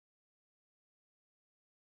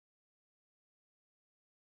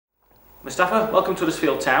Mustapha, welcome to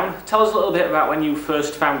Huddersfield Town. Tell us a little bit about when you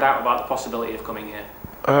first found out about the possibility of coming here.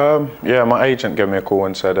 Yeah, my agent gave me a call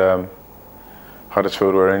and said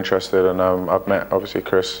Huddersfield were interested, and I've met obviously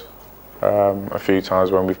Chris a few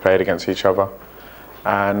times when we've played against each other,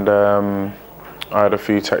 and I had a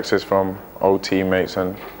few texts from old teammates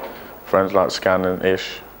and friends like Scan and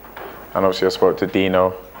Ish, and obviously I spoke to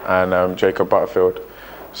Dino and Jacob Butterfield.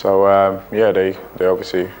 So yeah, they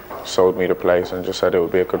obviously sold me the place and just said it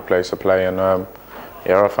would be a good place to play, and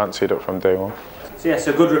yeah, I fancied it from day one.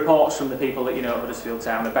 So good reports from the people that you know at Huddersfield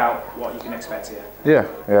Town about what you can expect here. Yeah,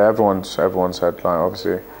 everyone said, like,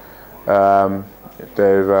 obviously I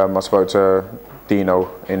spoke to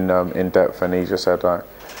Dino in depth, and he just said like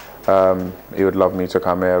he would love me to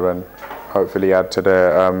come here and hopefully add to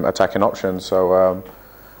their attacking options. So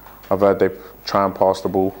I've heard they try and pass the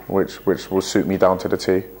ball, which will suit me down to the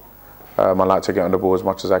T. I like to get on the ball as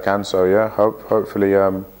much as I can, so yeah, hopefully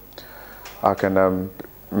I can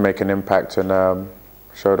make an impact and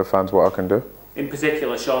show the fans what I can do. In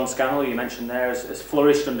particular, Sean Scannell, you mentioned there, has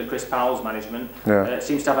flourished under Chris Powell's management. Yeah.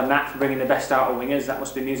 Seems to have a knack for bringing the best out of wingers. That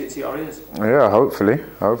must be music to your ears. Yeah, hopefully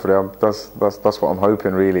that's what I'm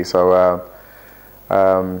hoping, really. So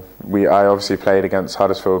I obviously played against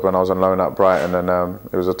Huddersfield when I was on loan at Brighton, and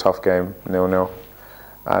it was a tough game, 0-0.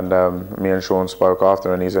 And me and Sean spoke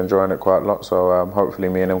after, and he's enjoying it quite a lot. So hopefully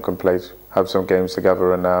me and him can have some games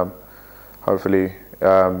together, and hopefully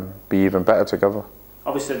be even better together.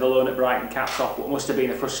 Obviously the loan at Brighton caps off what must have been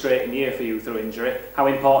a frustrating year for you through injury. How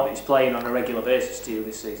important is playing on a regular basis to you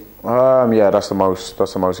this season? Yeah, that's the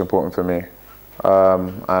most important for me.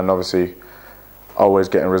 And obviously always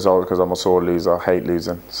getting results, because I'm a sore loser. I hate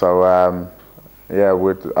losing. So yeah,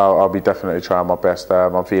 I'll be definitely trying my best.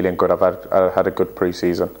 I'm feeling good. I had a good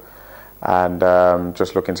pre-season, and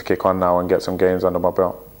just looking to kick on now and get some games under my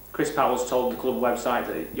belt. Chris Powell's told the club website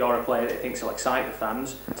that you're a player that he thinks will excite the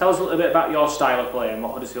fans. Tell us a little bit about your style of play and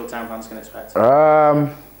what Huddersfield Town fans can expect.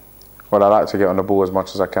 Well, I like to get on the ball as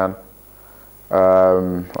much as I can.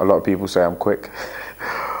 A lot of people say I'm quick,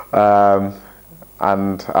 and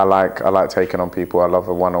I like taking on people. I love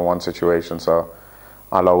a one-on-one situation, so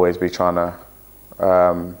I'll always be trying to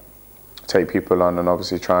take people on and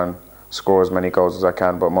obviously try and score as many goals as I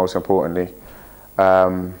can. But most importantly,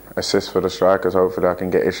 assist for the strikers. Hopefully I can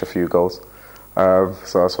get Ish a few goals.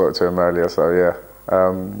 So I spoke to him earlier, so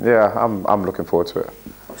yeah, I'm looking forward to it.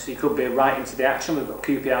 Obviously you could be right into the action. We've got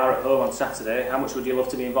QPR at home on Saturday. How much would you love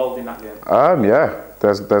to be involved in that game? Yeah,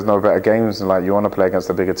 there's no better games than, like, you want to play against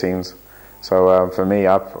the bigger teams. So for me,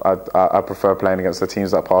 I prefer playing against the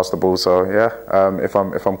teams that pass the ball. So yeah, if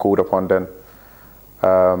I'm called upon, then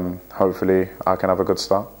hopefully I can have a good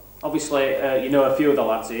start. Obviously, you know a few of the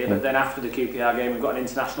lads here, but then after the QPR game, we've got an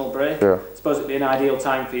international break. Yeah. I suppose it'd be an ideal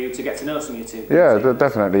time for you to get to know some of your team. Yeah,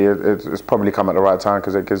 definitely. It's probably come at the right time,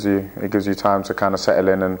 because it gives you time to kind of settle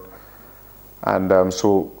in and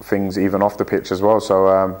sort things even off the pitch as well.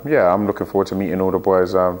 So yeah, I'm looking forward to meeting all the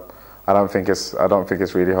boys. I don't think it's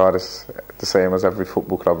really hard. It's the same as every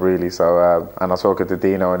football club, really. So and I spoke to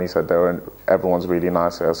Dino, and he said everyone's really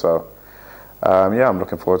nice here. So yeah, I'm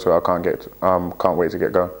looking forward to it. I can't wait to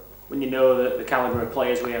get going. When you know the calibre of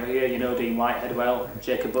players we have here, you know Dean Whitehead well.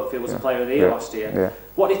 Jacob Butterfield was a player of the year last year. Yeah.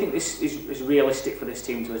 What do you think is realistic for this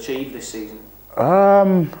team to achieve this season?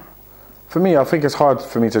 For me, I think it's hard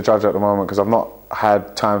for me to judge at the moment, because I've not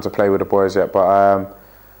had time to play with the boys yet. But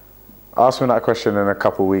ask me that question in a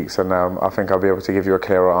couple of weeks, and I think I'll be able to give you a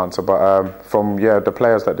clearer answer. But from the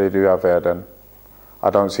players that they do have here, then I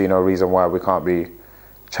don't see no reason why we can't be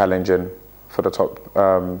challenging for the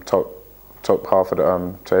top half of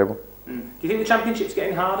the table. Do you think the Championship's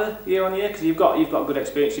getting harder year on year? Because you've got good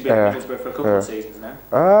experience. You've been at Middlesbrough for a couple of seasons now.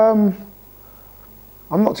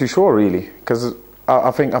 I'm not too sure, really, because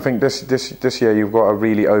I think this year you've got a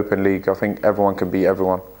really open league. I think everyone can beat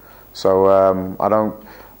everyone. So I don't,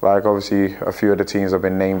 like, obviously a few of the teams have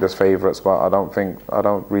been named as favourites, but I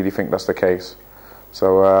don't really think that's the case.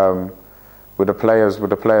 So with the players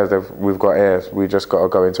that we've got here, we just got to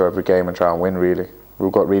go into every game and try and win, really.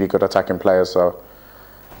 We've got really good attacking players, so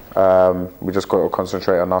we just got to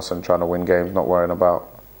concentrate on us and trying to win games, not worrying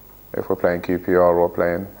about if we're playing QPR or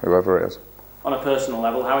playing whoever it is. On a personal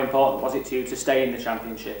level, how important was it to you to stay in the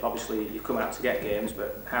Championship? Obviously, you've come out to get games,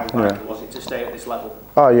 but how vital was it to stay at this level?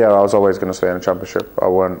 Oh yeah, I was always going to stay in the Championship. I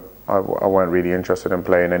weren't really interested in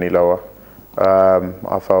playing any lower.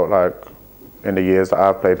 I felt like in the years that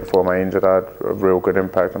I've played before my injury, I had a real good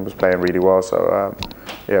impact and was playing really well. So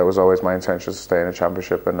yeah, it was always my intention to stay in the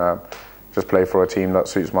Championship and just play for a team that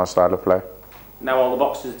suits my style of play. Now all the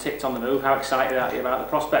boxes are ticked on the move. How excited are you about the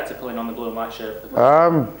prospect of pulling on the blue and white shirt?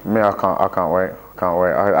 Yeah, I can't wait.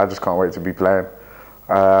 I just can't wait to be playing.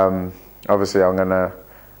 Obviously, I'm gonna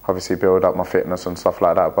build up my fitness and stuff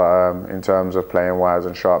like that. But in terms of playing wise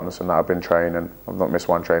and sharpness and that, I've been training. I've not missed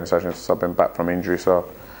one training session since I've been back from injury. So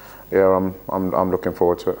yeah, I'm looking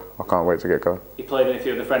forward to it. I can't wait to get going. You played in a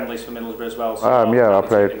few of the friendlies for Middlesbrough as well. So yeah,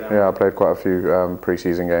 I played quite a few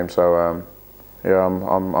pre-season games. So yeah,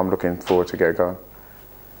 I'm looking forward to get going.